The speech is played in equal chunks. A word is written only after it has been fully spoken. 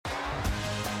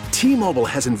T-Mobile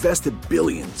has invested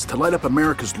billions to light up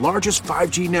America's largest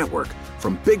 5G network,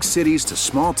 from big cities to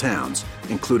small towns,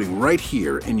 including right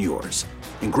here in yours.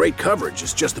 And great coverage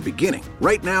is just the beginning.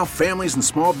 Right now, families and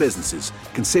small businesses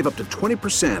can save up to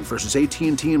 20% versus AT&T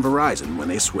and Verizon when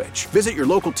they switch. Visit your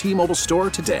local T-Mobile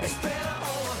store today.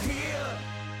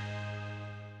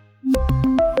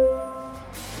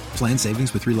 Plan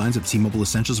savings with 3 lines of T-Mobile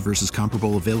Essentials versus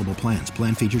comparable available plans.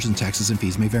 Plan features and taxes and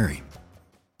fees may vary.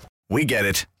 We get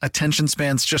it. Attention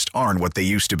spans just aren't what they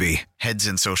used to be. Heads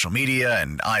in social media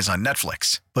and eyes on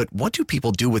Netflix. But what do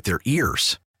people do with their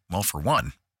ears? Well, for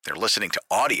one, they're listening to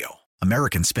audio.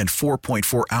 Americans spend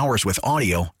 4.4 hours with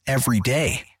audio every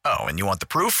day. Oh, and you want the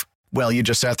proof? Well, you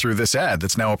just sat through this ad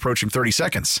that's now approaching 30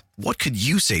 seconds. What could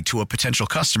you say to a potential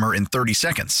customer in 30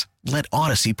 seconds? Let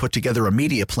Odyssey put together a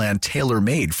media plan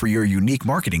tailor-made for your unique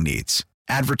marketing needs.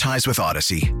 Advertise with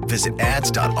Odyssey. Visit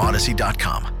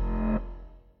ads.odyssey.com.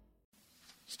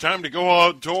 It's time to go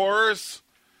outdoors.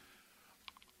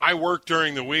 I work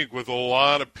during the week with a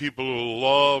lot of people who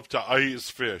love to ice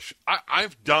fish.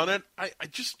 I've done it. I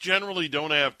just generally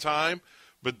don't have time,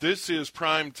 but this is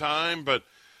prime time. But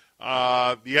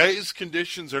the ice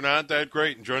conditions are not that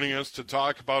great. And joining us to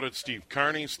talk about it, Steve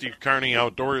Carney,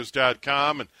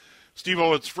 SteveCarneyOutdoors.com. And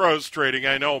Steve-O, it's frustrating.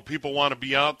 I know people want to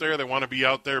be out there. They want to be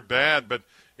out there bad, but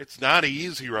it's not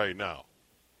easy right now.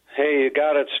 Hey, you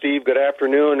got it, Steve. Good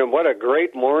afternoon. And what a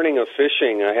great morning of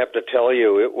fishing, I have to tell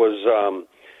you. It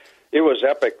was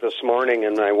epic this morning,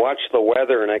 and I watched the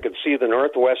weather, and I could see the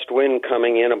northwest wind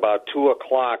coming in about 2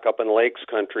 o'clock up in Lakes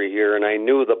Country here, and I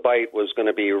knew the bite was going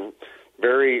to be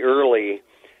very early,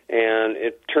 and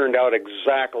it turned out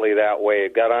exactly that way.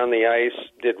 It got on the ice,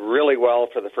 did really well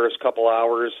for the first couple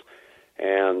hours,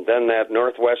 and then that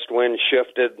northwest wind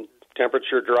shifted,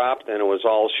 temperature dropped, and it was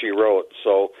all she wrote.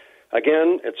 So,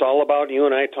 again, it's all about, you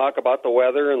and I talk about the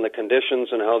weather and the conditions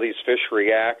and how these fish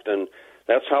react, and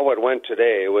that's how it went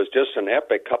today. It was just an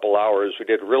epic couple hours. We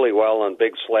did really well on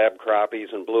big slab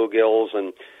crappies and bluegills,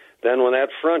 and then when that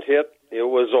front hit, it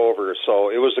was over. So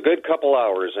it was a good couple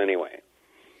hours anyway.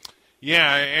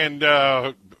 Yeah, and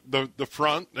the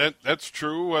front, that's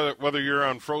true, whether you're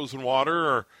on frozen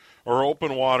water or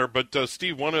open water. But,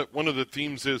 Steve, one of the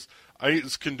themes is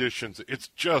ice conditions. It's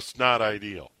just not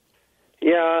ideal.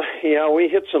 Yeah, we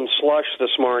hit some slush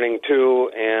this morning,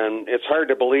 too, and it's hard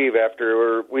to believe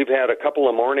after we've had a couple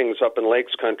of mornings up in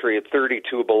Lakes Country at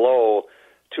 32 below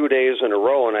 2 days in a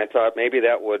row, and I thought maybe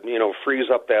that would, freeze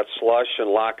up that slush and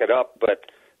lock it up, but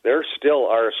there still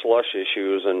are slush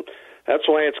issues, and that's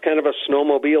why it's kind of a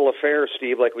snowmobile affair,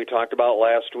 Steve, like we talked about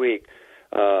last week.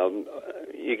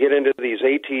 You get into these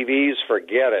ATVs,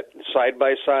 forget it.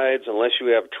 Side-by-sides, unless you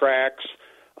have tracks,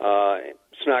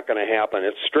 it's not going to happen.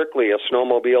 It's strictly a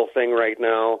snowmobile thing right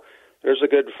now. There's a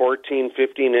good 14,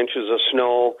 15 inches of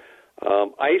snow.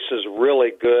 Ice is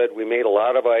really good. We made a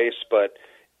lot of ice, but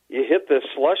you hit this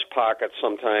slush pocket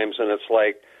sometimes, and it's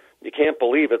like you can't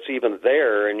believe it's even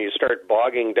there, and you start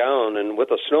bogging down. And with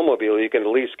a snowmobile, you can at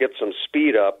least get some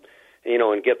speed up,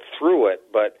 and get through it.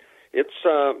 But it's,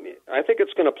 I think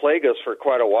it's going to plague us for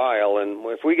quite a while. And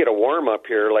if we get a warm up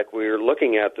here, like we're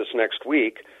looking at this next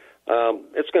week,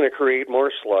 it's going to create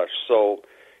more slush. So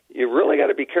you really got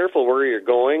to be careful where you're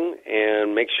going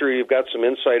and make sure you've got some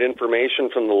inside information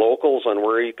from the locals on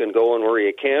where you can go and where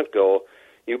you can't go.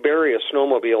 You bury a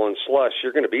snowmobile in slush,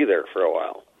 you're going to be there for a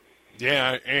while.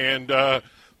 Yeah, and the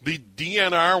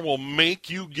DNR will make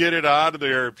you get it out of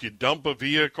there if you dump a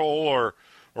vehicle or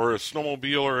a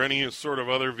snowmobile or any sort of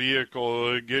other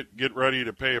vehicle. Get ready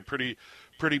to pay a pretty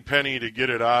penny to get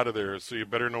it out of there, so you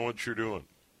better know what you're doing.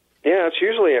 Yeah, it's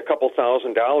usually a couple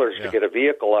 $1,000s to get a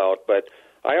vehicle out, but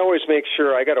I always make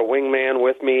sure I got a wingman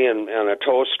with me and a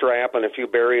tow strap, and if you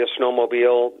bury a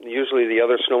snowmobile, usually the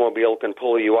other snowmobile can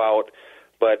pull you out.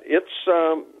 But it's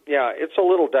a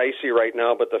little dicey right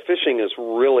now, but the fishing is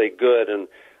really good, and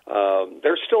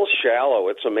they're still shallow.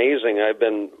 It's amazing. I've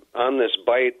been on this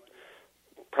bite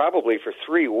probably for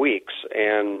 3 weeks,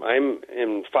 and I'm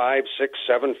in 5, 6,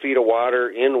 7 feet of water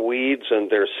in weeds, and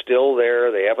they're still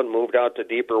there. They haven't moved out to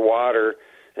deeper water,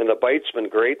 and the bite's been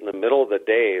great in the middle of the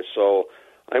day. So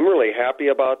I'm really happy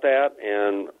about that,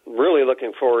 and really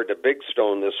looking forward to Big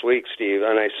Stone this week, Steve.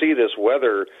 And I see this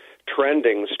weather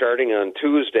trending starting on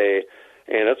Tuesday,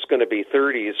 and it's going to be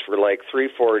 30s for like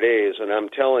 3-4 days. And I'm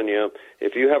telling you,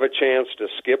 if you have a chance to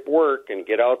skip work and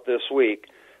get out this week,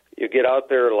 you get out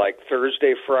there like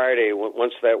Thursday, Friday,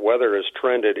 once that weather has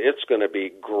trended, it's going to be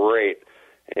great.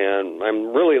 And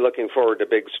I'm really looking forward to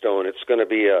Big Stone. It's going to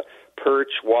be a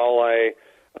perch, walleye,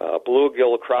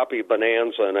 bluegill, crappie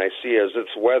bonanza, and I see as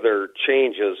its weather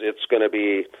changes, it's going to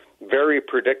be very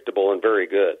predictable and very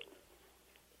good.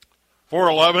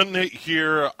 4:11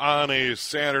 here on a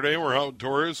Saturday. We're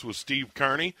outdoors with Steve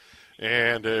Carney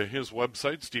and his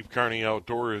website,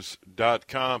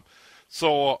 stevecarneyoutdoors.com.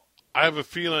 So I have a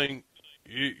feeling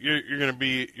you're going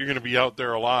to be out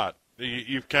there a lot.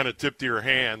 You've kind of tipped your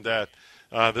hand that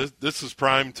this is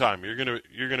prime time. You're going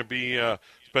to be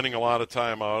spending a lot of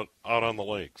time out on the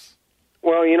lakes.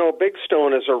 Well, Big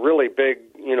Stone is a really big,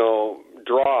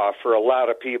 draw for a lot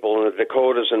of people in the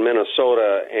Dakotas and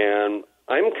Minnesota, and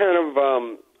I'm kind of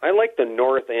I like the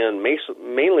north end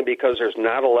mainly because there's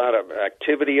not a lot of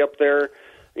activity up there.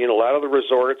 A lot of the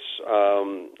resorts, a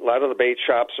lot of the bait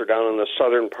shops are down in the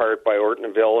southern part by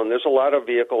Ortonville, and there's a lot of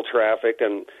vehicle traffic.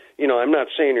 And I'm not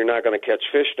saying you're not going to catch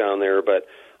fish down there, but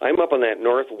I'm up on that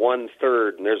north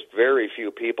 1/3, and there's very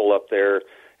few people up there.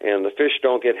 And the fish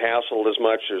don't get hassled as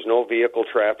much. There's no vehicle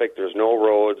traffic. There's no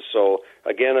roads. So,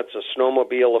 again, it's a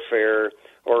snowmobile affair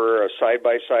or a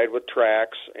side-by-side with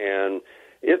tracks. And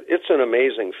it's an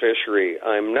amazing fishery.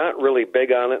 I'm not really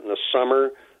big on it in the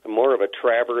summer. I'm more of a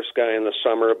traverse guy in the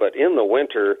summer. But in the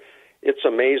winter, it's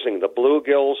amazing. The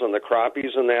bluegills and the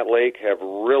crappies in that lake have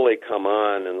really come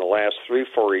on in the last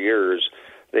 3-4 years.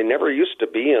 They never used to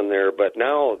be in there, but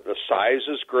now the size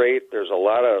is great. There's a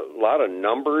lot of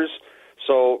numbers.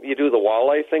 So you do the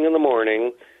walleye thing in the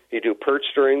morning, you do perch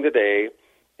during the day,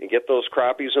 you get those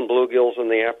crappies and bluegills in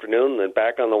the afternoon, and then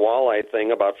back on the walleye thing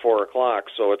about 4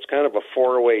 o'clock. So it's kind of a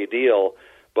 4-way deal,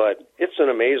 but it's an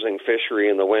amazing fishery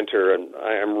in the winter, and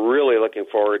I am really looking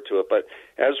forward to it. But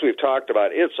as we've talked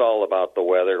about, it's all about the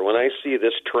weather. When I see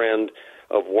this trend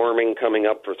of warming coming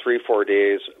up for 3-4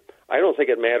 days, I don't think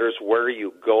it matters where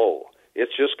you go.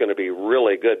 It's just going to be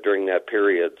really good during that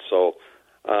period. So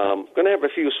going to have a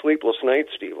few sleepless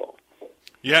nights, Steve-O.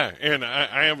 Yeah, and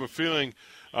I have a feeling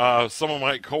some of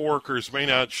my coworkers may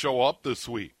not show up this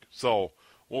week. So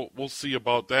we'll see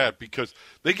about that because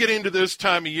they get into this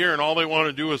time of year and all they want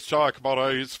to do is talk about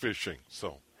ice fishing.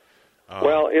 So,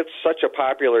 well, it's such a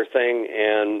popular thing,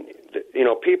 and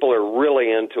people are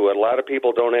really into it. A lot of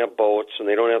people don't have boats and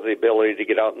they don't have the ability to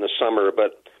get out in the summer,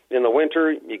 but in the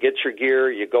winter, you get your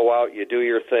gear, you go out, you do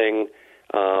your thing.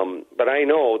 But I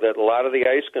know that a lot of the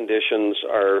ice conditions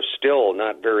are still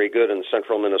not very good in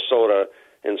central Minnesota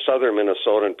and southern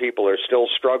Minnesota, and people are still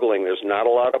struggling. There's not a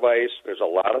lot of ice. There's a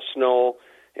lot of snow,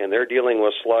 and they're dealing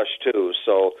with slush too.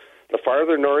 So the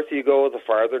farther north you go, the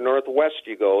farther northwest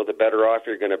you go, the better off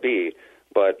you're going to be.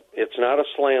 But it's not a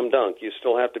slam dunk. You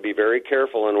still have to be very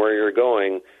careful in where you're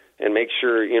going and make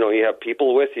sure, you have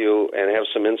people with you and have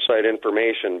some inside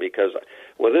information, because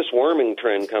with this warming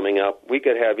trend coming up, we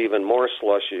could have even more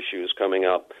slush issues coming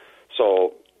up.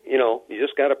 So, you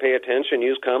just got to pay attention,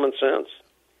 use common sense.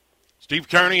 Steve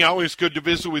Carney, always good to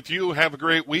visit with you. Have a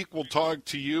great week. We'll talk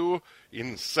to you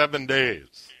in 7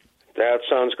 days. That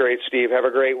sounds great, Steve. Have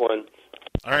a great one.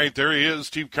 All right, there he is,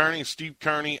 Steve Carney,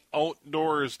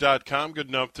 stevecarneyoutdoors.com. Good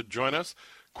enough to join us.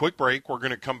 Quick break. We're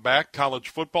going to come back. College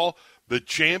football, the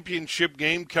championship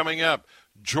game coming up.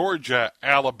 Georgia,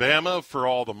 Alabama for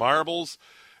all the marbles.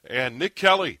 And Nick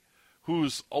Kelly,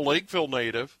 who's a Lakeville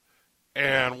native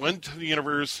and went to the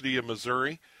University of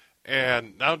Missouri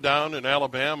and now down in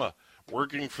Alabama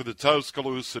working for the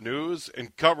Tuscaloosa News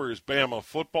and covers Bama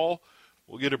football.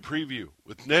 We'll get a preview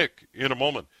with Nick in a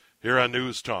moment here on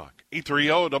News Talk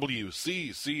 830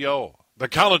 WCCO. The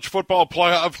College Football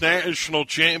Playoff National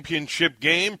Championship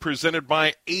game presented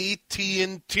by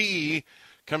AT&T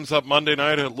comes up Monday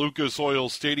night at Lucas Oil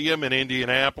Stadium in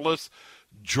Indianapolis.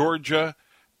 Georgia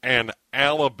and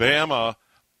Alabama.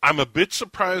 I'm a bit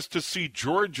surprised to see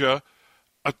Georgia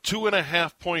a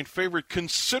 2.5-point favorite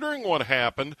considering what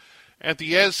happened at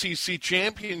the SEC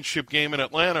Championship game in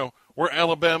Atlanta where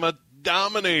Alabama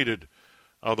dominated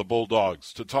the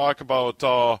Bulldogs. To talk about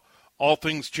all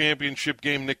things championship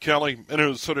game, Nick Kelly,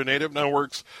 Minnesota native, now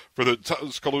works for the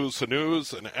Tuscaloosa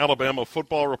News, an Alabama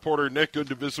football reporter. Nick, good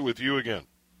to visit with you again.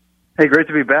 Hey, great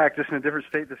to be back, just in a different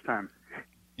state this time.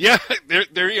 Yeah,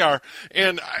 there you are.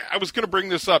 And I was going to bring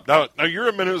this up. Now, you're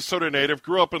a Minnesota native,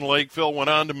 grew up in Lakeville, went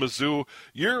on to Mizzou.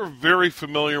 You're very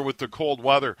familiar with the cold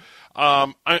weather.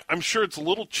 I'm sure it's a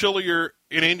little chillier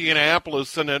in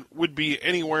Indianapolis than it would be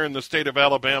anywhere in the state of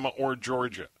Alabama or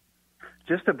Georgia.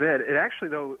 Just a bit. It actually,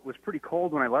 though, was pretty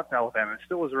cold when I left Alabama. It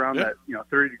still was around that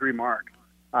 30-degree mark.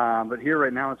 But here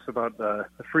right now it's about the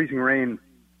freezing rain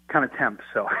kind of temp.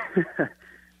 So.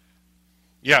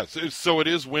 Yes, so it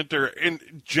is winter.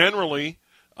 And generally,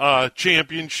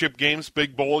 championship games,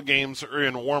 big bowl games are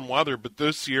in warm weather. But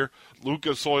this year,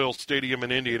 Lucas Oil Stadium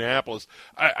in Indianapolis,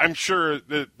 I'm sure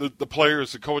that the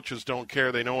players, the coaches don't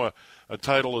care. They know a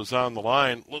title is on the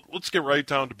line. Let's get right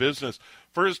down to business.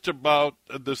 First, about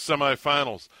the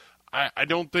semifinals. I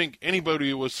don't think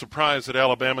anybody was surprised that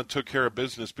Alabama took care of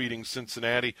business beating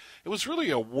Cincinnati. It was really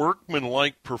a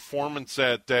workmanlike performance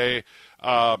that day.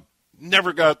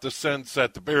 Never got the sense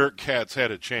that the Bearcats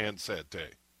had a chance that day.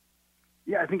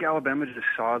 Yeah, I think Alabama just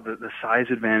saw the size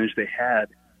advantage they had,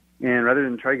 and rather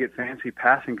than try to get fancy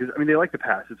passing, because, I mean, they like to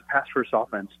pass. It's a pass-first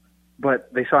offense.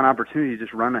 But they saw an opportunity to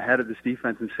just run ahead of this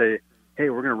defense and say, hey,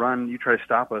 we're going to run, you try to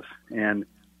stop us, and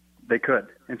they could.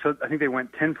 And so I think they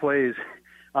went 10 plays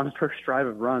on the first drive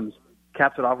of runs,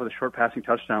 capped it off with a short passing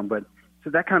touchdown. But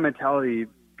so that kind of mentality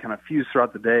kind of fused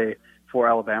throughout the day for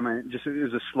Alabama. It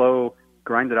was a slow,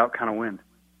 grind-it-out kind of win.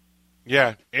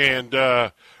 Yeah, and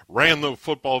ran the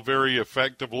football very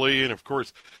effectively. And, of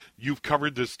course, you've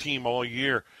covered this team all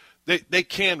year. They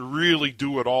can't really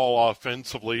do it all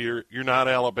offensively. You're not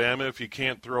Alabama if you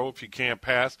can't throw, if you can't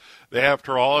pass. They,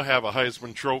 after all, have a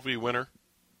Heisman Trophy winner.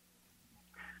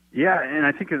 Yeah, and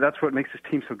I think that's what makes this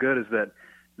team so good is that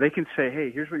they can say,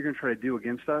 hey, here's what you're going to try to do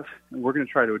against us, and we're going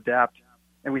to try to adapt.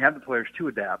 And we have the players to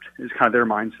adapt is kind of their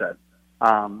mindset.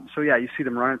 So, yeah, you see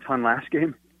them run a ton last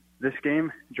game. This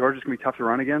game, Georgia's going to be tough to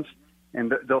run against,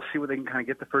 and they'll see what they can kind of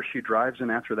get the first few drives,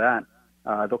 and after that,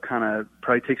 they'll kind of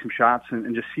probably take some shots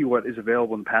and just see what is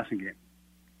available in the passing game.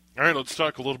 All right, let's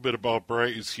talk a little bit about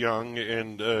Bryce Young,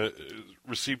 and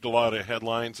received a lot of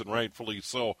headlines, and rightfully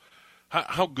so.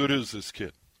 How good is this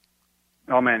kid?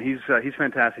 Oh man, he's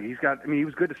fantastic. He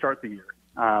was good to start the year.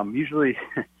 Usually,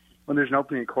 when there's an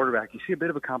opening at quarterback, you see a bit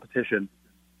of a competition.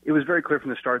 It was very clear from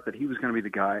the start that he was going to be the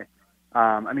guy.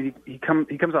 He comes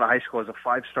out of high school as a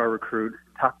 5-star recruit,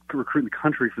 top recruit in the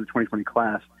country for the 2020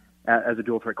 class as a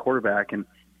dual threat quarterback,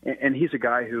 and he's a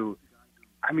guy who,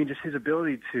 I mean, just his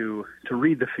ability to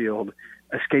read the field,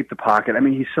 escape the pocket. I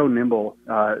mean, he's so nimble.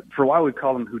 For a while, we've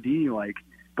called him Houdini-like,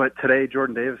 but today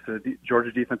Jordan Davis, the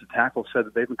Georgia defensive tackle, said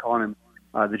that they've been calling him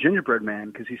the gingerbread man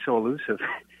because he's so elusive.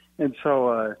 And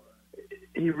so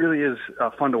he really is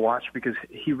fun to watch because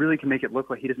he really can make it look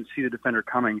like he doesn't see the defender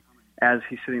coming as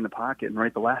he's sitting in the pocket. And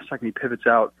right the last second he pivots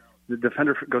out, the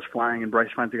defender goes flying and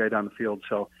Bryce finds the guy down the field.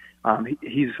 So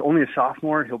he's only a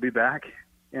sophomore. He'll be back,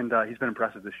 and he's been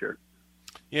impressive this year.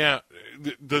 Yeah,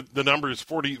 the number is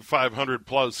 4,500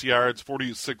 plus yards,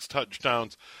 46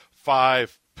 touchdowns,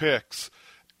 5 picks,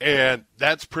 and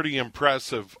that's pretty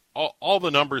impressive. All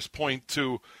the numbers point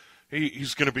to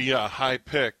he's going to be a high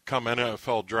pick come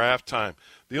NFL draft time.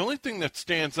 The only thing that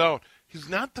stands out, he's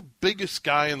not the biggest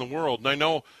guy in the world. And I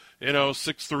know,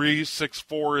 6'3",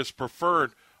 6'4" is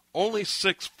preferred, only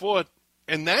 6 foot,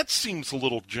 and that seems a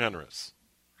little generous.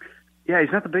 Yeah,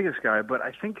 he's not the biggest guy, but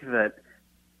I think that,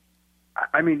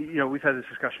 I mean, we've had this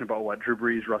discussion about Drew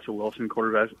Brees, Russell Wilson,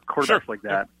 quarterbacks Sure. like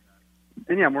that.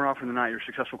 And yeah, more often than not, your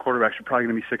successful quarterbacks are probably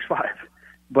going to be 6'5".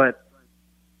 But,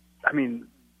 I mean,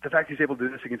 the fact he's able to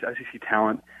do this against SEC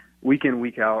talent week in,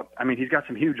 week out, I mean, he's got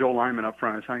some huge old linemen up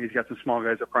front. It's not like he's got some small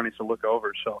guys up front he needs to look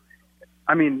over. So,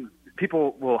 I mean,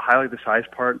 people will highlight the size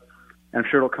part, and I'm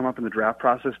sure it'll come up in the draft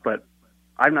process, but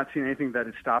I've not seen anything that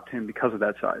has stopped him because of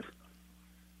that size.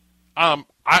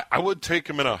 I would take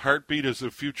him in a heartbeat as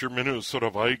a future Minnesota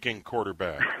Viking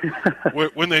quarterback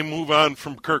when they move on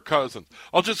from Kirk Cousins.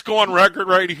 I'll just go on record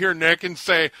right here, Nick, and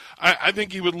say I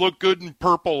think he would look good in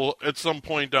purple at some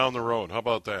point down the road. How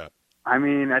about that? I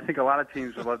mean, I think a lot of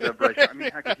teams would love to have Bryce. I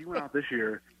mean, heck, if he went out this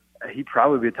year, he'd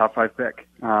probably be a top 5 pick,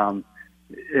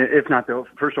 if not the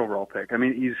first overall pick. I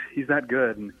mean, he's that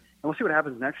good, and we'll see what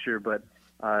happens next year. But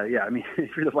yeah, I mean,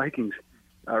 if you're the Vikings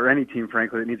or any team,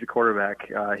 frankly, that needs a quarterback,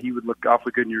 he would look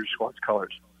awfully good in your squad's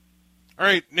colors. All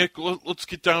right, Nick, let's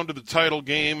get down to the title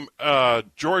game.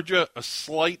 Georgia, a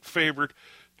slight favorite,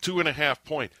 2.5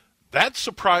 point. That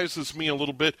surprises me a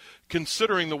little bit,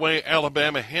 considering the way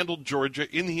Alabama handled Georgia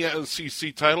in the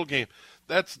SEC title game.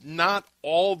 That's not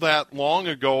all that long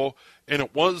ago, and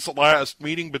it was the last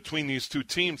meeting between these two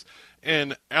teams,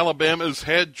 and Alabama's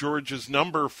had Georgia's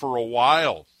number for a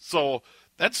while. So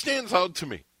that stands out to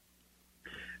me.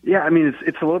 Yeah, I mean,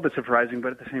 it's a little bit surprising,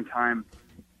 but at the same time,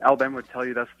 Alabama would tell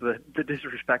you that's the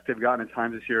disrespect they've gotten at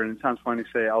times this year, and it sounds funny to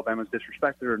say Alabama's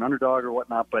disrespected or an underdog or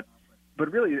whatnot, but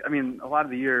really, I mean, a lot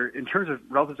of the year, in terms of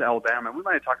relative to Alabama, we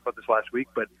might have talked about this last week,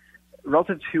 but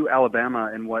relative to Alabama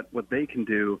and what they can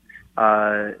do,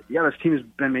 this team has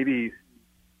been maybe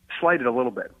slighted a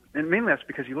little bit. And mainly that's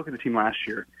because you look at the team last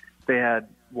year, they had,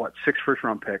 6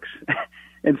 first-round picks.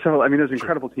 And so, I mean, it was an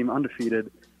incredible team, undefeated.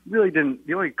 Really didn't –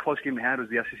 the only close game they had was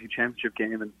the SEC championship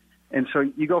game. And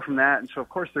so you go from that, and so, of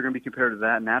course, they're going to be compared to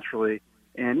that naturally.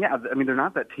 And, yeah, I mean, they're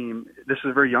not that team. This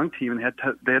is a very young team, and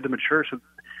they had to mature. So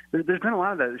there's been a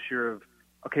lot of that this year of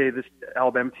okay, this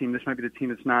Alabama team, this might be the team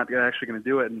that's not actually going to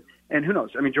do it. And who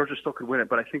knows? I mean, Georgia still could win it,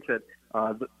 but I think that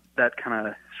that kind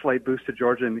of slight boost to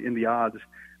Georgia in the odds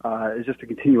is just a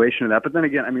continuation of that. But then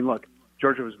again, I mean, look,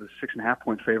 Georgia was the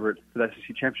 6.5-point favorite for the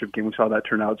SEC championship game. We saw that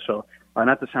turn out. So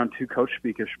not to sound too coach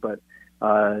speakish, but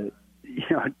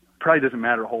it probably doesn't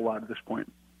matter a whole lot at this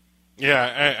point.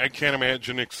 Yeah, I can't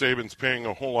imagine Nick Saban's paying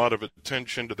a whole lot of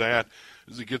attention to that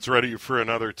as he gets ready for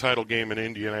another title game in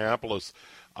Indianapolis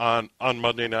on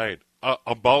Monday night.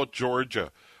 About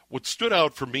Georgia, what stood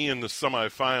out for me in the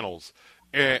semifinals,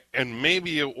 and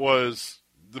maybe it was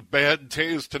the bad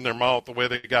taste in their mouth, the way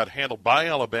they got handled by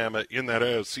Alabama in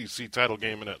that SEC title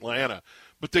game in Atlanta,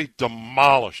 but they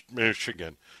demolished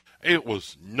Michigan. It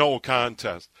was no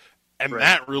contest, and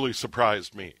that really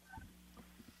surprised me.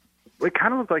 It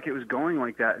kind of looked like it was going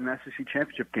like that in the SEC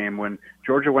championship game when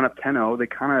Georgia went up 10-0. They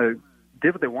kind of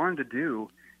did what they wanted to do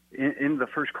in the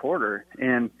first quarter,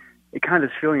 and it kind of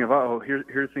this feeling of,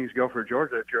 here things go for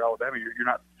Georgia. If you're Alabama, you're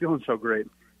not feeling so great.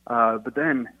 But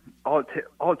then all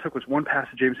it took was one pass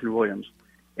to Jameson Williams,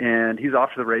 and he's off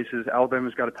to the races.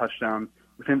 Alabama's got a touchdown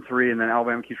within 3, and then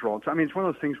Alabama keeps rolling. So, I mean, it's one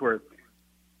of those things where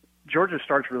Georgia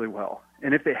starts really well,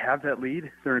 and if they have that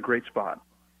lead, they're in a great spot.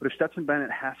 But if Stetson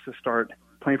Bennett has to start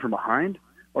playing from behind,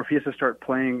 or if he has to start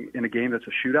playing in a game that's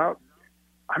a shootout,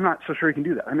 I'm not so sure he can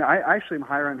do that. I mean, I actually am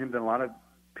higher on him than a lot of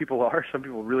people are. Some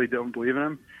people really don't believe in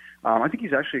him. I think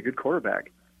he's actually a good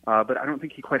quarterback, but I don't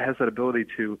think he quite has that ability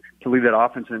to lead that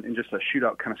offense in just a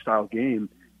shootout kind of style game.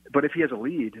 But if he has a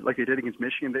lead, like they did against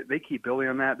Michigan, they keep building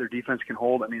on that. Their defense can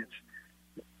hold. I mean,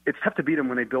 it's tough to beat them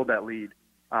when they build that lead.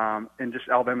 And just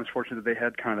Alabama's fortunate that they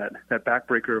had kind of that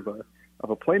backbreaker of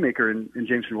a playmaker in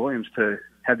Jameson Williams to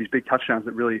have these big touchdowns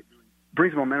that really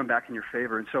brings the momentum back in your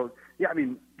favor. And so, yeah, I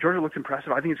mean, Georgia looks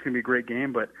impressive. I think it's going to be a great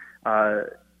game, but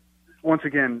once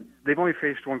again, they've only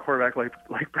faced one quarterback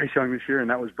like Bryce Young this year, and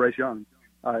that was Bryce Young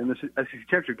in the SEC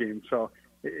championship game. So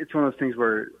it's one of those things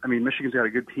where, I mean, Michigan's got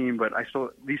a good team, but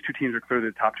these two teams are clearly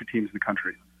the top two teams in the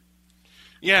country.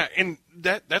 Yeah, and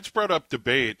that's brought up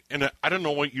debate, and I don't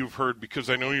know what you've heard because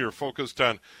I know you're focused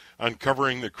on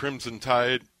covering the Crimson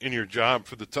Tide in your job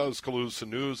for the Tuscaloosa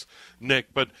News,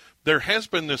 Nick, but there has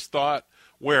been this thought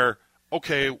where,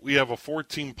 okay, we have a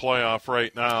 14 playoff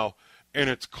right now, and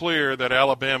it's clear that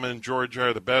Alabama and Georgia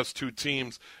are the best two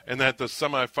teams and that the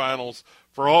semifinals,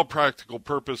 for all practical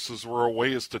purposes, were a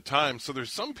waste of time. So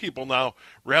there's some people now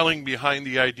rallying behind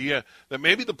the idea that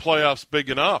maybe the playoff's big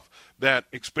enough, that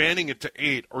expanding it to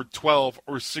 8 or 12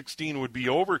 or 16 would be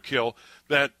overkill,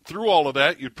 that through all of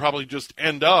that you'd probably just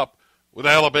end up with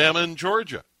Alabama and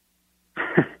Georgia.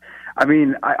 I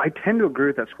mean, I tend to agree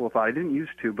with that school of thought. I didn't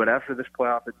used to, but after this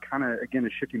playoff, it kind of, again,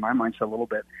 is shifting my mindset a little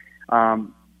bit.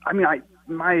 I mean,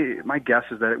 my guess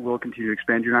is that it will continue to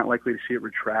expand. You're not likely to see it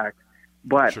retract.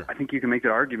 But sure. I think you can make the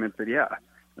argument that, yeah,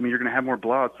 I mean, you're going to have more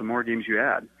blowouts the more games you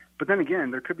add. But then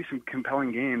again, there could be some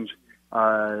compelling games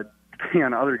depending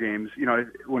on other games,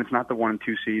 when it's not the 1 and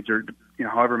 2 seeds or,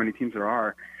 however many teams there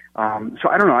are. So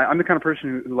I don't know. I'm the kind of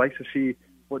person who likes to see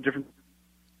what different.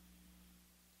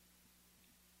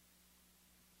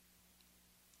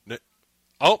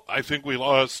 Oh, I think we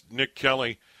lost Nick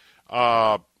Kelly.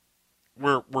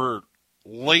 We're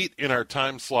late in our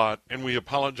time slot, and we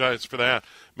apologize for that.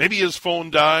 Maybe his phone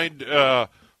died.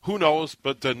 Who knows?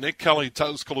 But Nick Kelly,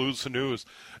 Tuscaloosa News,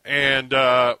 and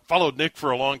followed Nick for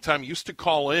a long time. Used to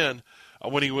call in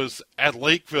when he was at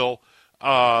Lakeville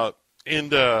in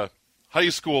the high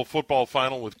school football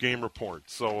final with Game Report.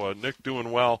 So Nick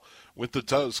doing well with the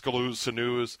Tuscaloosa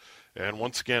News. And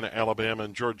once again, Alabama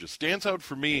and Georgia. Stands out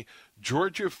for me,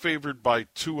 Georgia favored by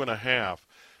 2.5.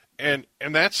 And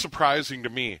that's surprising to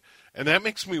me. And that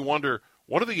makes me wonder,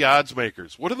 what are the odds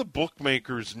makers? What do the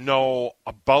bookmakers know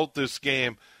about this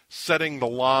game setting the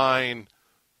line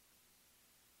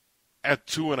at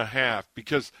 2.5?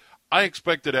 Because I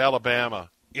expected Alabama,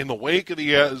 in the wake of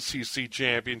the SEC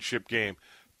championship game,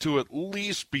 to at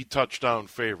least be touchdown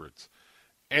favorites.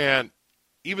 And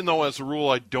even though as a rule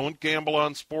I don't gamble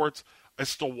on sports, I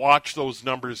still watch those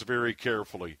numbers very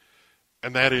carefully.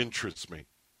 And that interests me.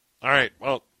 All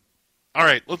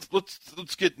right,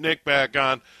 let's get Nick back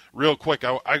on real quick.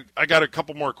 I got a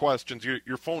couple more questions.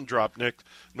 Your phone dropped, Nick.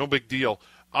 No big deal.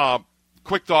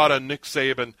 Quick thought on Nick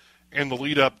Saban and the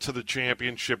lead up to the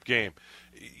championship game.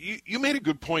 You made a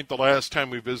good point the last time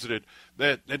we visited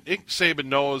that Nick Saban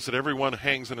knows that everyone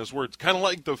hangs on his words, kind of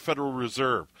like the Federal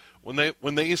Reserve. When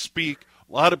they speak,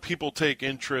 a lot of people take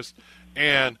interest,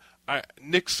 and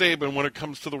Nick Saban, when it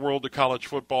comes to the world of college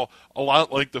football, a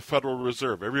lot like the Federal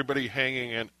Reserve. Everybody hanging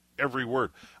in every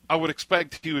word. I would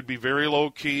expect he would be very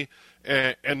low-key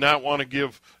and not want to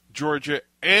give Georgia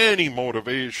any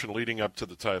motivation leading up to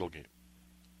the title game.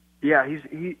 Yeah,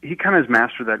 he kind of has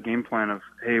mastered that game plan of,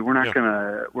 hey, we're not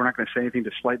gonna say anything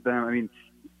to slight them. I mean,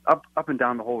 up and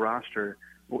down the whole roster,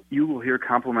 you will hear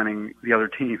complimenting the other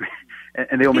team,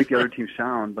 and they will make the other team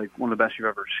sound like one of the best you've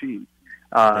ever seen.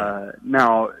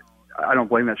 Now, I don't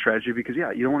blame that strategy because, you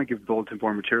don't want to give bulletin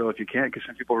board material if you can't, because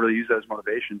some people really use that as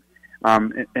motivation,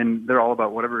 and they're all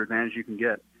about whatever advantage you can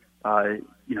get.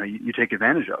 You take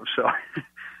advantage of. So,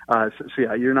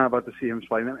 you're not about to see him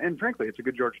sliding them. And frankly, it's a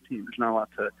good Georgia team. There's not a lot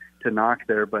to knock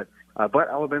there, but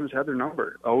Alabama's had their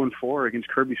number, 0-4 against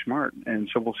Kirby Smart, and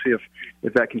so we'll see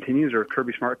if that continues or if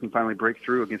Kirby Smart can finally break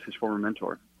through against his former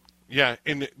mentor. Yeah,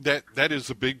 and that is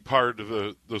a big part of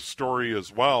the story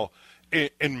as well.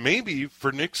 And maybe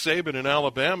for Nick Saban in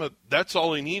Alabama, that's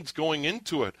all he needs going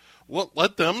into it.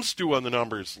 Let them stew on the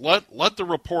numbers. Let the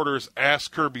reporters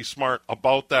ask Kirby Smart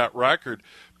about that record,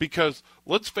 because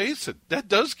let's face it, that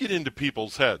does get into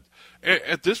people's heads.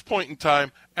 At this point in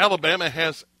time, Alabama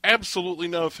has absolutely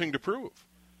nothing to prove.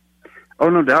 Oh,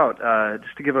 no doubt.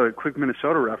 Just to give a quick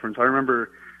Minnesota reference, I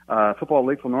remember football at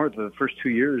Lakeville North the first 2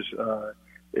 years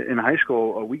in high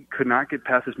school. We could not get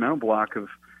past this mental block of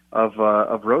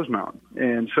Rosemount,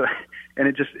 and so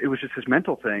it was just this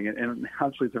mental thing, and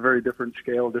obviously it's a very different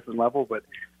scale, different level. But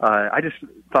I just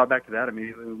thought back to that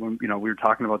immediately when we were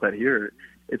talking about that here.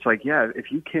 It's like,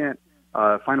 if you can't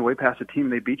find a way past a team,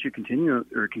 they beat you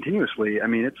continuously. I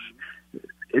mean,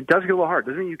 it does get a little hard.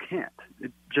 Doesn't mean you can't.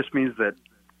 It just means that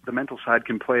the mental side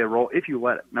can play a role if you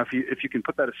let it. Now, if you can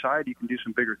put that aside, you can do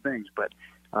some bigger things. But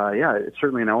it's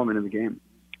certainly an element in the game.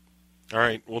 All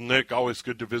right. Well, Nick, always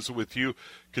good to visit with you.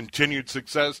 Continued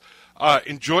success.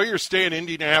 Enjoy your stay in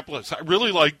Indianapolis. I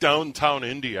really like downtown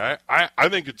Indy. I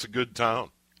think it's a good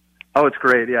town. Oh, it's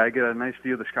great. Yeah, I get a nice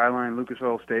view of the skyline, Lucas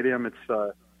Oil Stadium. It's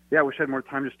I wish I had more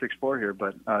time just to explore here.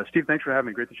 But, Steve, thanks for having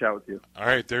me. Great to chat with you. All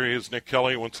right. There he is, Nick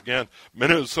Kelly, once again.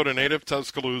 Minnesota native,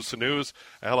 Tuscaloosa News.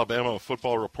 Alabama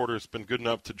football reporter has been good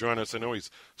enough to join us. I know he's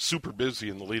super busy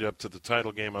in the lead up to the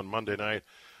title game on Monday night.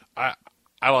 I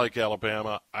like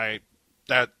Alabama.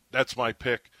 That's my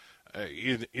pick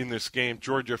in this game.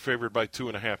 Georgia favored by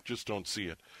 2.5. Just don't see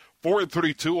it.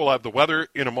 4:32, we'll have the weather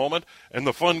in a moment, and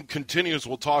the fun continues.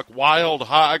 We'll talk wild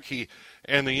hockey,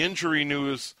 and the injury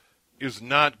news is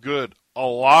not good. A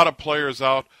lot of players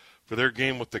out for their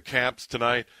game with the Caps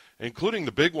tonight, including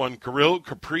the big one, Kirill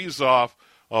Kaprizov,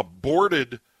 a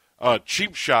boarded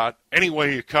cheap shot, any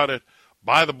way you cut it,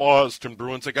 by the Boston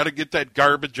Bruins. They got to get that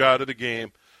garbage out of the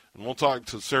game, and we'll talk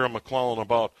to Sarah McClellan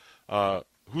about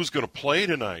who's going to play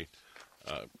tonight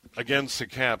against the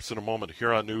Caps in a moment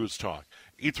here on News Talk.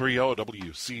 E30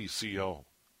 WCCO.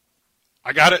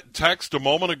 I got a text a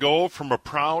moment ago from a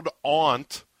proud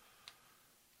aunt,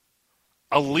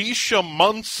 Alicia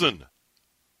Munson.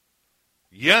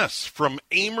 Yes, from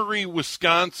Amory,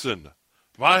 Wisconsin,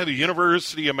 via the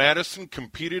University of Madison,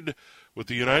 competed with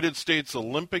the United States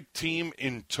Olympic team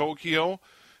in Tokyo,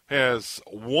 has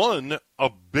won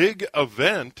a big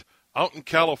event out in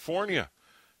California.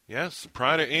 Yes,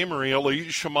 pride of Amory,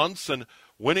 Alicia Munson,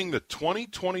 winning the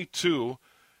 2022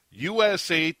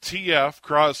 USATF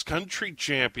Cross Country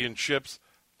Championships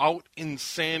out in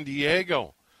San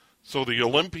Diego. So the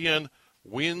Olympian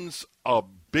wins a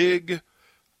big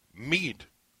meet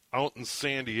out in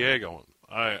San Diego.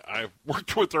 I've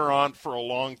worked with her aunt for a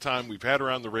long time. We've had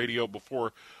her on the radio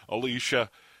before, Alicia,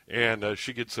 and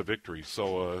she gets a victory.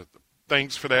 So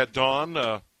thanks for that, Dawn.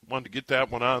 Wanted to get that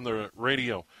one on the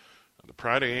radio. The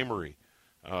pride of Amory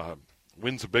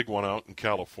wins a big one out in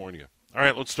California. All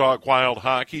right, let's talk Wild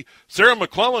hockey. Sarah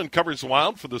McClellan covers the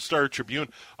Wild for the Star Tribune,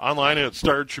 online at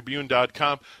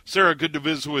startribune.com. Sarah, good to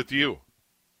visit with you.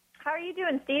 How are you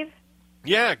doing, Steve?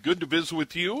 Yeah, good to visit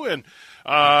with you. And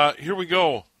here we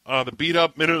go. The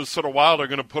beat-up Minnesota Wild are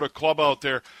going to put a club out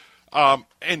there.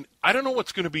 And I don't know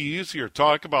what's going to be easier,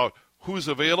 talk about who's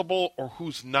available or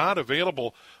who's not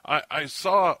available. I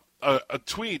saw a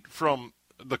tweet from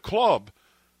the club.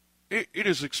 It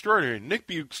is extraordinary. Nick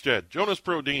Bukestad, Jonas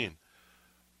Brodin,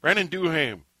 Brandon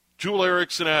Duhaime, Joel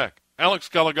Eriksson-Ek, Alex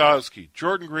Goligoski,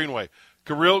 Jordan Greenway,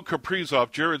 Kirill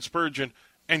Kaprizov, Jared Spurgeon,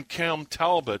 and Cam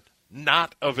Talbot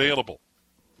not available.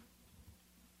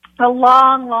 A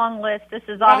long, long list. This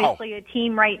is obviously a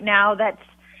team right now that's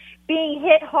being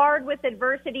hit hard with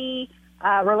adversity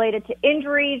related to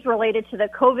injuries, related to the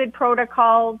COVID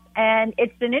protocols, and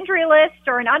it's an injury list,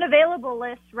 or an unavailable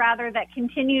list, rather, that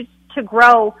continues to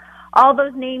grow. All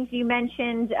those names you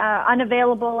mentioned,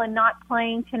 unavailable and not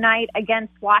playing tonight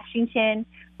against Washington,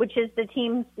 which is the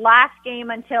team's last game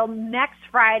until next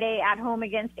Friday at home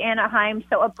against Anaheim.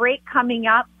 So a break coming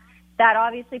up that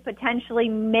obviously potentially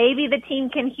maybe the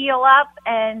team can heal up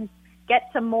and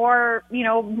get some more,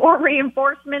 more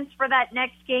reinforcements for that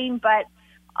next game. But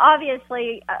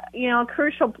obviously, a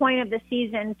crucial point of the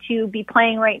season to be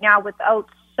playing right now without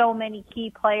so many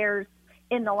key players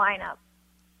in the lineup.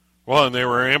 Well, and they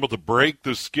were able to break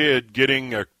the skid,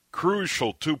 getting a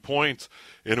crucial 2 points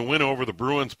in a win over the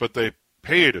Bruins, but they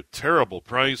paid a terrible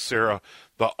price, Sarah.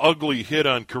 The ugly hit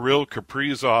on Kirill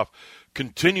Kaprizov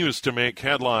continues to make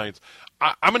headlines.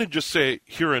 I'm going to just say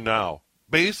here and now,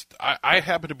 I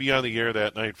happened to be on the air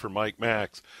that night for Mike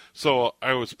Max, so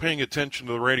I was paying attention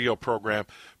to the radio program,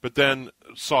 but then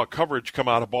saw coverage come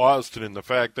out of Boston and the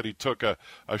fact that he took a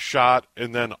shot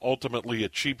and then ultimately a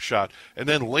cheap shot, and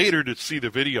then later to see the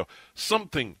video.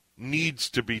 Something needs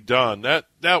to be done.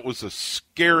 That was a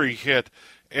scary hit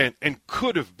and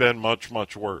could have been much,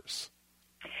 much worse.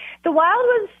 The Wild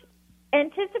was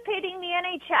anticipating the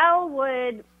NHL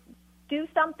would do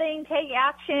something, take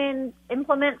action,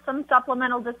 implement some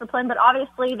supplemental discipline, but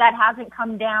obviously that hasn't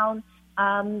come down.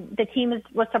 The team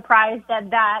was surprised at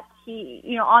that.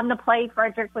 On the play,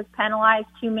 Frederick was penalized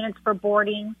 2 minutes for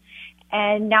boarding,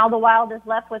 and now the Wild is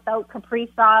left without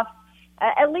Kaprizov.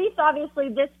 At least, obviously,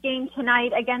 this game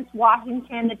tonight against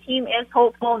Washington, the team is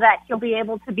hopeful that he'll be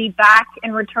able to be back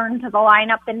and return to the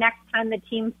lineup the next time the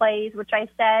team plays, which I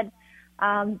said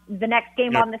the next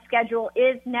game on the schedule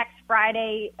is next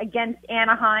Friday against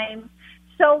Anaheim.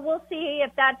 So we'll see if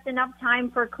that's enough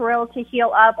time for Kirill to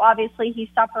heal up. Obviously,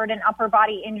 he suffered an upper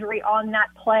body injury on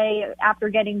that play after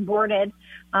getting boarded.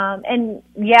 Another,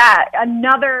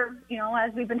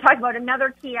 as we've been talking about,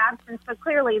 another key absence. So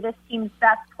clearly this team's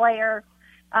best player,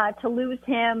 to lose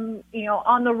him,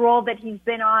 on the roll that he's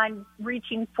been on,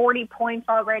 reaching 40 points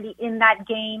already in that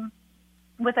game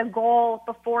with a goal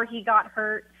before he got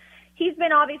hurt. He's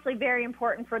been obviously very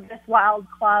important for this Wild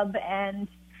club, and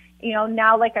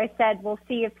now, like I said, we'll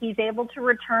see if he's able to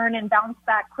return and bounce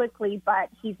back quickly, but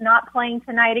he's not playing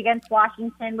tonight against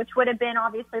Washington, which would have been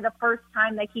obviously the first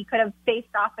time that he could have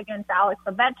faced off against Alex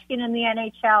Ovechkin in the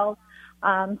NHL.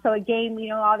 So a game,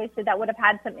 obviously that would have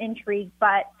had some intrigue,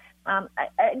 but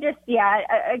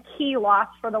a key loss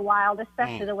for the Wild,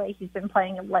 especially the way he's been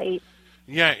playing of late.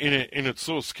 Yeah, and it's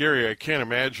so scary. I can't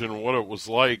imagine what it was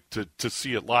like to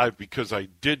see it live because I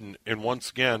didn't. And once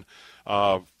again,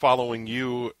 following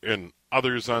you and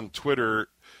others on Twitter,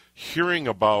 hearing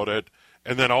about it,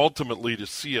 and then ultimately to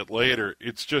see it later,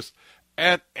 it's just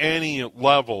at any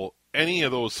level, any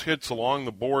of those hits along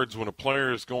the boards when a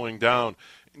player is going down,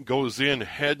 goes in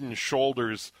head and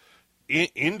shoulders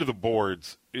into the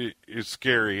boards is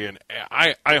scary. And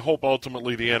I hope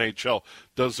ultimately the NHL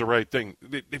does the right thing.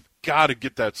 They've got to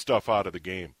get that stuff out of the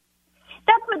game.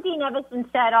 That's what Dean Evason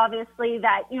said, obviously,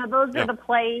 that, those are the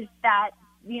plays that,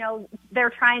 they're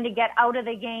trying to get out of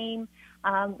the game.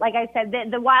 Like I said,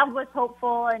 the Wild was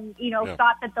hopeful and,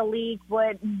 thought that the league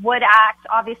would act.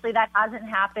 Obviously, that hasn't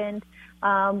happened.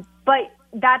 But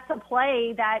that's a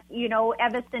play that,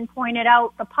 Evason pointed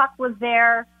out. The puck was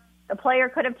there. The player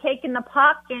could have taken the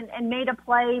puck and made a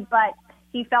play, but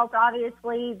he felt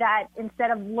obviously that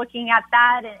instead of looking at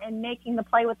that and making the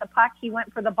play with the puck, he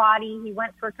went for the body. He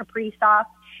went for Kaprizov.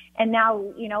 And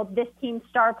now, this team's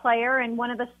star player and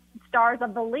one of the stars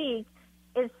of the league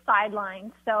is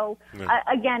sidelined. So,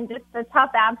 again, just a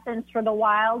tough absence for the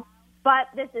Wild. But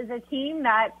this is a team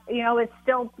that, is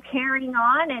still carrying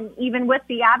on. And even with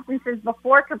the absences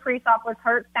before Kaprizov was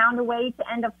hurt, found a way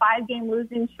to end a 5-game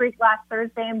losing streak last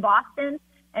Thursday in Boston.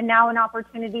 And now an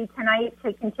opportunity tonight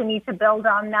to continue to build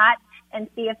on that and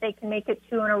see if they can make it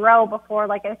 2 in a row before,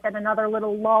 like I said, another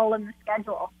little lull in the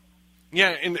schedule.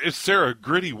 Yeah, and Sarah, a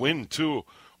gritty win, too,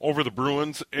 over the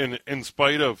Bruins. And in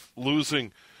spite of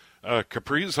losing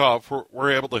Kaprizov,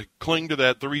 we're able to cling to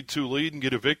that 3-2 lead and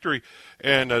get a victory.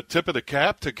 And a tip of the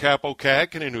cap to Kaapo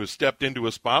Kähkönen, who has stepped into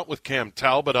a spot with Cam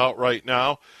Talbot out right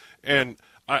now. And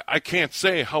I can't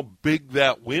say how big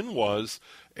that win was.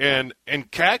 And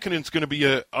Kähkönen's going to be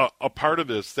a part of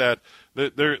this, that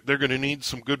they're going to need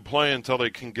some good play until they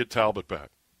can get Talbot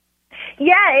back.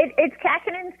 Yeah, it's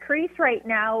Kähkönen's crease right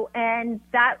now, and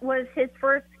that was his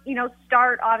first,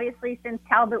 start, obviously, since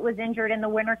Talbot was injured in the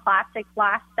Winter Classic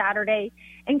last Saturday.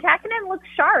 And Kähkönen looks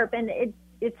sharp, and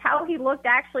it's how he looked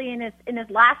actually in his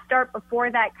last start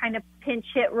before that kind of pinch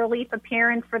hit relief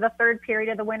appearance for the third period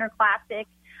of the Winter Classic.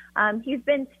 He's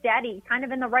been steady, kind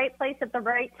of in the right place at the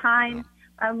right time.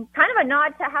 Kind of a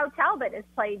nod to how Talbot has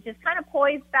played, just kind of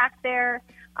poised back there.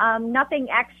 Nothing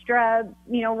extra,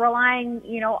 relying,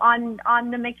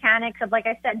 on the mechanics of, like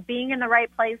I said, being in the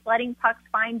right place, letting pucks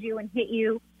find you and hit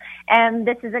you. And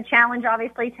this is a challenge,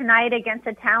 obviously, tonight against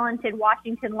a talented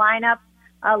Washington lineup.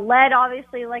 led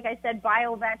obviously, like I said, by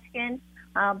Ovechkin.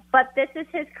 But this is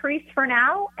his crease for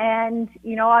now. And,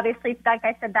 obviously, like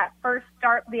I said, that first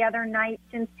start the other night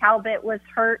since Talbot was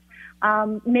hurt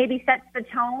maybe sets the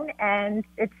tone. And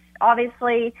it's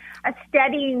obviously a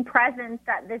steadying presence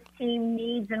that this team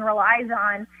needs and relies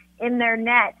on in their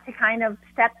net to kind of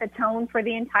set the tone for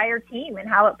the entire team and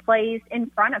how it plays in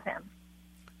front of him.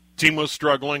 Team was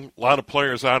struggling. A lot of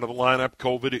players out of the lineup,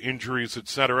 COVID, injuries,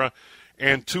 etc.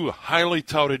 And two highly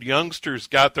touted youngsters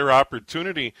got their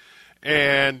opportunity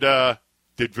and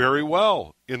did very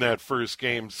well in that first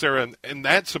game, Sarah. And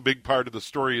that's a big part of the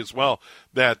story as well,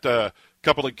 that a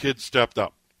couple of kids stepped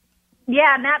up.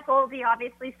 Yeah, Matt Boldy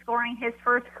obviously scoring his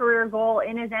first career goal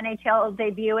in his NHL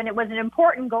debut, and it was an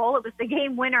important goal. It was the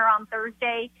game winner on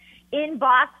Thursday in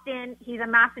Boston. He's a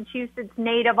Massachusetts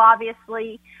native,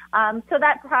 obviously, so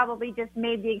that probably just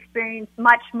made the experience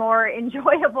much more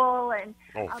enjoyable and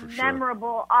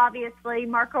memorable, obviously.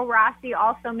 Marco Rossi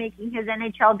also making his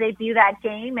NHL debut that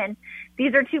game, and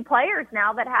these are two players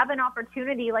now that have an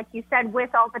opportunity, like you said, with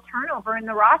all the turnover in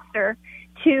the roster,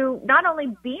 to not only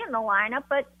be in the lineup,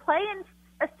 but play in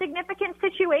significant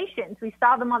situations. We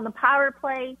saw them on the power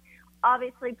play,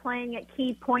 obviously playing at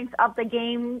key points of the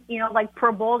game, like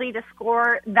for Boldy to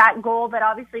score that goal that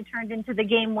obviously turned into the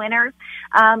game winner.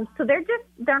 So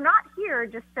they're not here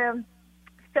just to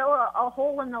fill a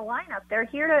hole in the lineup. They're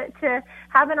here to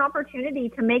have an opportunity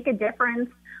to make a difference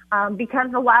because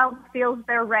the Wild feels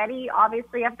they're ready,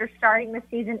 obviously, after starting the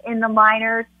season in the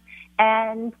minors,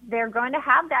 and they're going to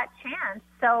have that chance.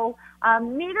 So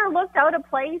neither looked out of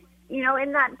place,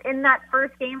 in that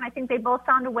first game. I think they both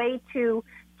found a way to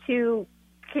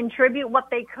contribute what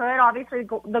they could. Obviously,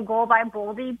 the goal by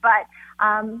Boldy, but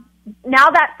now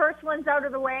that first one's out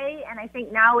of the way, and I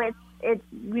think now it's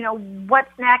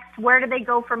what's next? Where do they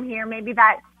go from here? Maybe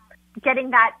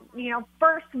getting that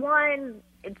first one,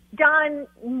 it's done.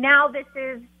 Now this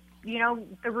is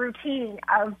the routine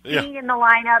of being in the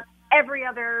lineup every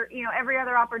other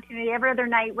opportunity, every other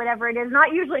night, whatever it is.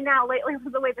 Not usually now, lately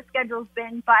with the way the schedule's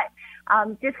been,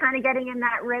 but just kind of getting in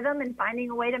that rhythm and finding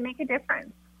a way to make a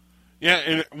difference. Yeah,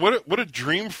 and what a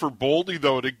dream for Boldy,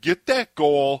 though, to get that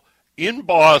goal in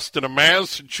Boston, a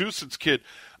Massachusetts kid.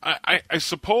 I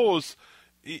suppose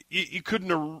you couldn't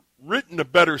have written a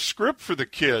better script for the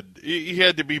kid. He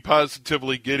had to be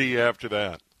positively giddy after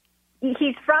that.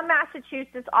 He's from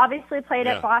Massachusetts, obviously played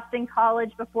at Boston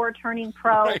College before turning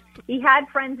pro. Right. He had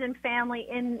friends and family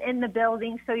in the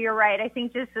building, so you're right. I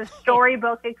think just a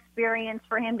storybook experience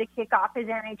for him to kick off his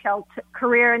NHL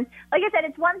career. And like I said,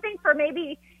 it's one thing for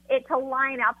maybe it to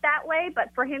line up that way, but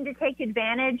for him to take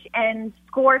advantage and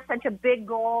score such a big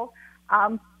goal,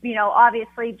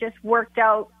 obviously just worked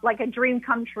out like a dream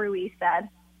come true, he said.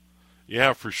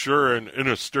 Yeah, for sure. And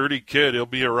a sturdy kid. He'll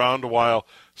be around a while.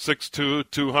 6'2",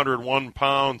 201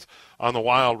 pounds on the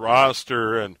Wild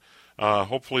roster, and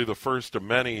hopefully the first of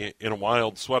many in a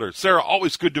Wild sweater. Sarah,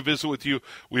 always good to visit with you.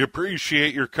 We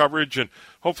appreciate your coverage, and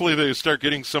hopefully they start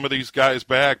getting some of these guys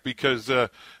back because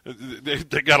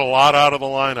they got a lot out of the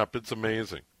lineup. It's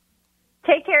amazing.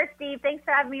 Take care, Steve. Thanks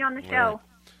for having me on the show. Right.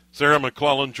 Sarah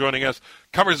McClellan joining us.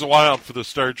 Covers the Wild for the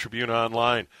Star Tribune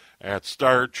online at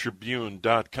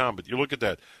startribune.com. But you look at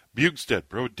that. Bugstead,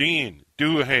 Brodin,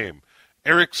 Duhaime,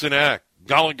 Eriksson Ek,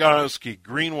 Goligoski,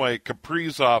 Greenway,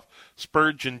 Kaprizov,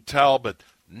 Spurgeon, Talbot,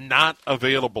 not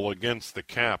available against the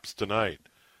Caps tonight.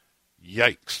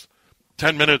 Yikes.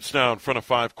 10 minutes now in front of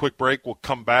 5. Quick break. We'll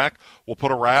come back. We'll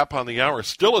put a wrap on the hour.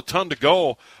 Still a ton to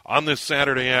go on this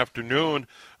Saturday afternoon.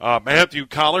 Matthew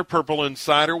Collar, Purple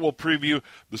Insider, will preview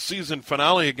the season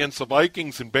finale against the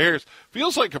Vikings and Bears.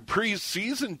 Feels like a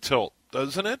preseason tilt,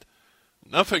 doesn't it?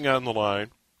 Nothing on the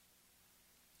line.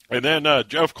 And then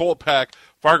Jeff Kolpak,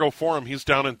 Fargo Forum, he's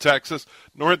down in Texas.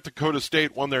 North Dakota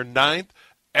State won their 9th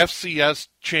FCS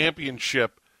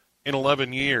championship in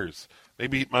 11 years. They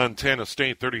beat Montana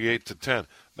State 38-10.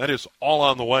 That is all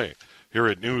on the way here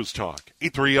at News Talk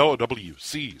 830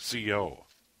 WCCO.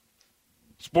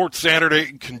 Sports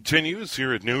Saturday continues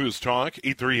here at News Talk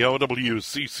 830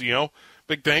 WCCO.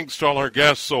 Big thanks to all our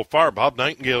guests so far. Bob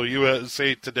Nightingale,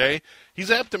 USA Today.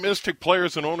 He's optimistic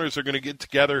players and owners are going to get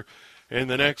together in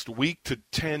the next week to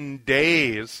 10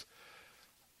 days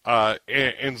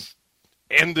and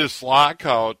end this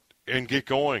lockout and get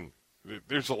going.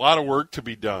 There's a lot of work to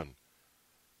be done.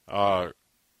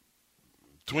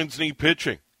 Twins need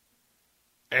pitching,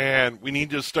 and we need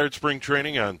to start spring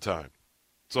training on time.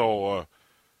 So,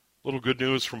 little good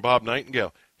news from Bob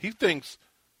Nightingale. He thinks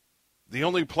the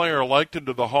only player elected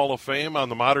to the Hall of Fame on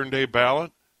the modern-day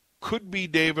ballot could be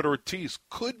David Ortiz.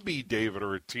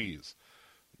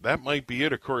 That might be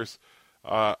it. Of course,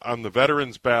 on the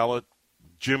veterans ballot,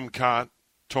 Jim Cott,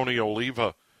 Tony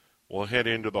Oliva will head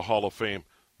into the Hall of Fame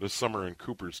this summer in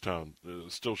Cooperstown.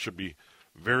 Still should be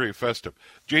very festive.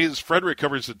 Jay's Frederick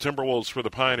covers the Timberwolves for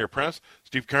the Pioneer Press.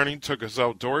 Steve Carney took us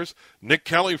outdoors. Nick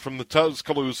Kelly from the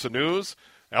Tuscaloosa News,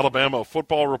 Alabama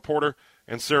football reporter,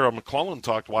 and Sarah McClellan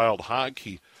talked Wild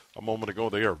hockey a moment ago.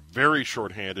 They are very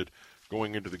shorthanded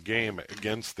going into the game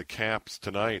against the Caps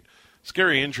tonight.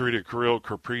 Scary injury to Kirill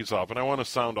Kaprizov, and I want to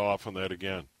sound off on that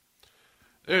again.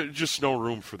 There's just no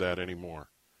room for that anymore.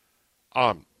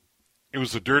 It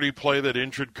was a dirty play that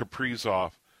injured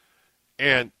Kaprizov,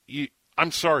 and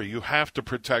I'm sorry, you have to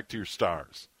protect your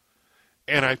stars.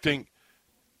 And I think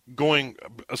going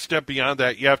a step beyond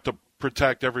that, you have to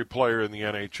protect every player in the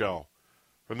NHL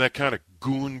from that kind of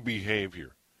goon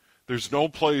behavior. There's no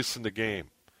place in the game.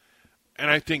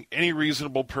 And I think any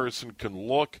reasonable person can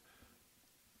look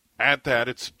at that.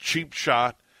 It's a cheap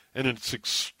shot, and it's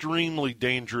extremely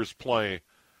dangerous play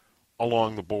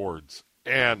along the boards.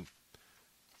 And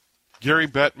Gary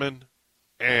Bettman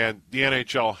and the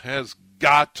NHL has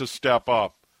got to step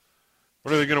up.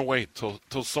 What are they going to wait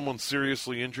till someone's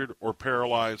seriously injured or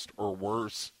paralyzed or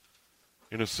worse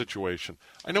in a situation?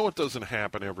 I know it doesn't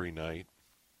happen every night.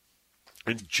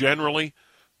 And generally,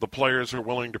 the players are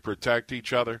willing to protect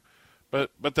each other.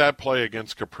 But that play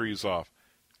against Kaprizov,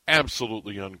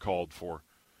 absolutely uncalled for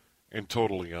and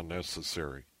totally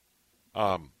unnecessary.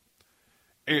 I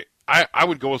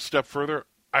would go a step further.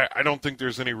 I don't think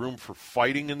there's any room for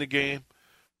fighting in the game.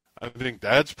 I think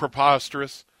that's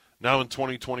preposterous now in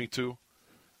 2022.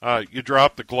 You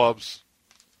drop the gloves,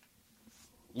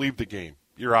 leave the game.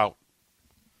 You're out,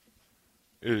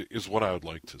 is what I would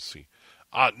like to see.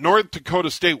 North Dakota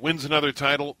State wins another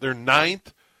title. They're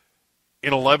 9th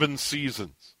in 11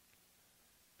 seasons.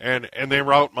 And they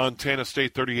rout Montana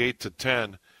State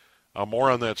 38-10.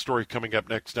 More on that story coming up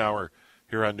next hour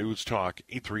here on News Talk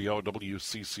 830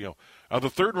 WCCO. The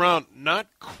third round not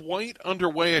quite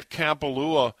underway at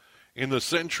Kapalua in the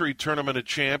Century Tournament of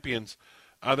Champions.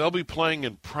 They'll be playing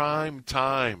in prime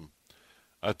time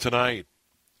tonight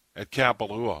at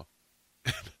Kapalua.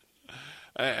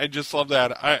 I just love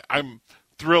that. I'm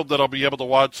thrilled that I'll be able to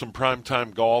watch some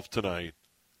primetime golf tonight.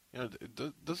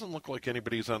 It doesn't look like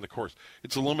anybody's on the course.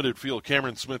 It's a limited field.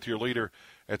 Cameron Smith, your leader,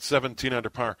 at 17 under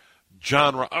par.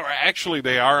 Actually,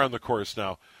 they are on the course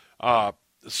now.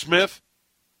 Smith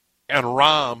and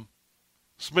Rahm.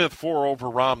 Smith 4 over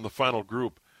Rahm, the final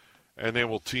group, and they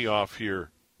will tee off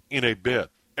here in a bit.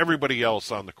 Everybody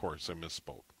else on the course, I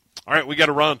misspoke. All right, we got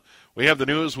to run. We have the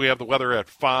news. We have the weather at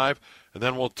 5, and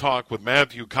then we'll talk with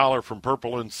Matthew Collar from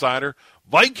Purple Insider.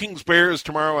 Vikings-Bears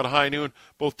tomorrow at high noon.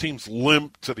 Both teams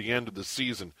limp to the end of the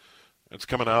season. It's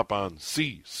coming up on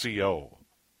CCO.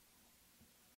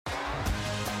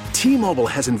 T-Mobile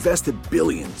has invested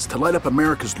billions to light up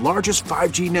America's largest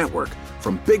 5G network,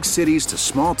 from big cities to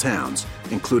small towns,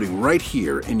 including right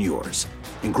here in yours.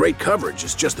 And great coverage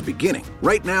is just the beginning.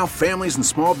 Right now, families and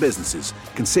small businesses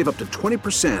can save up to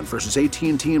 20% versus AT&T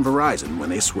and Verizon when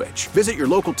they switch. Visit your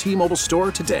local T-Mobile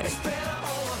store today.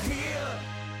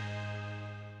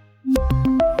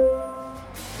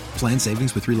 Plan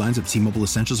savings with 3 lines of T-Mobile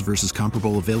Essentials versus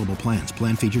comparable available plans.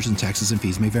 Plan features and taxes and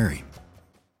fees may vary.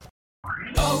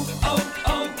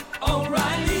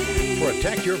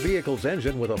 Protect your vehicle's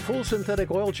engine with a full synthetic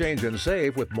oil change and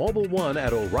save with Mobil 1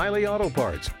 at O'Reilly Auto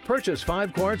Parts. Purchase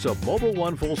 5 quarts of Mobil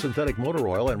 1 full synthetic motor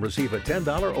oil and receive a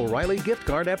 $10 O'Reilly gift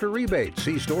card after rebate.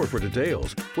 See store for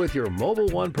details. With your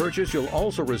Mobil 1 purchase, you'll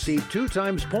also receive 2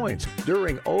 times points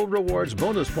during O Rewards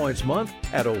Bonus Points Month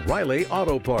at O'Reilly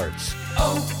Auto Parts.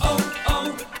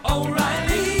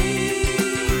 O'Reilly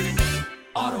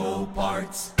Auto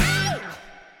Parts.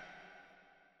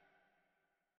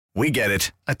 We get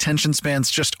it. Attention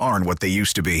spans just aren't what they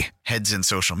used to be. Heads in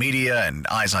social media and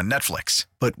eyes on Netflix.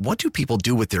 But what do people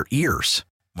do with their ears?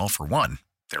 Well, for one,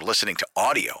 they're listening to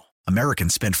audio.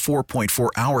 Americans spend 4.4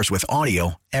 hours with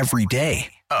audio every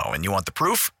day. Oh, and you want the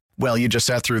proof? Well, you just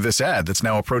sat through this ad that's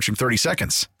now approaching 30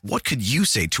 seconds. What could you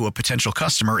say to a potential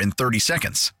customer in 30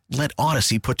 seconds? Let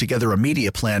Odyssey put together a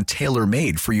media plan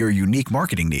tailor-made for your unique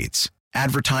marketing needs.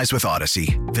 Advertise with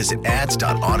Odyssey. Visit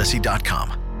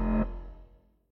ads.odyssey.com.